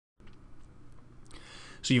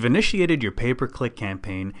So you've initiated your pay-per-click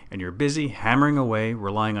campaign and you're busy hammering away,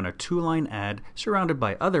 relying on a 2-line ad surrounded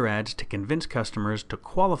by other ads to convince customers to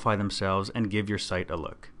qualify themselves and give your site a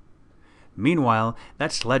look. Meanwhile,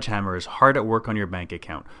 that sledgehammer is hard at work on your bank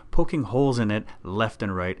account, poking holes in it left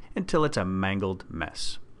and right until it's a mangled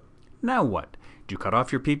mess. Now what? Do you cut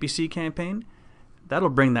off your PPC campaign? That'll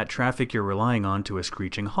bring that traffic you're relying on to a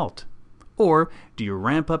screeching halt. Or do you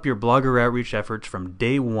ramp up your blogger outreach efforts from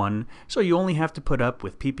day one so you only have to put up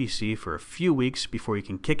with PPC for a few weeks before you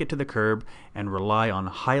can kick it to the curb and rely on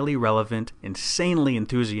highly relevant, insanely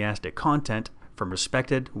enthusiastic content from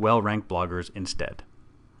respected, well-ranked bloggers instead?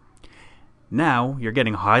 Now you're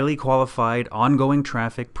getting highly qualified, ongoing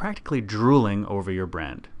traffic practically drooling over your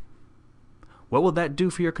brand. What will that do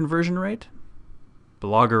for your conversion rate?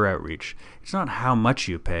 Blogger outreach. It's not how much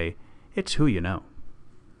you pay, it's who you know.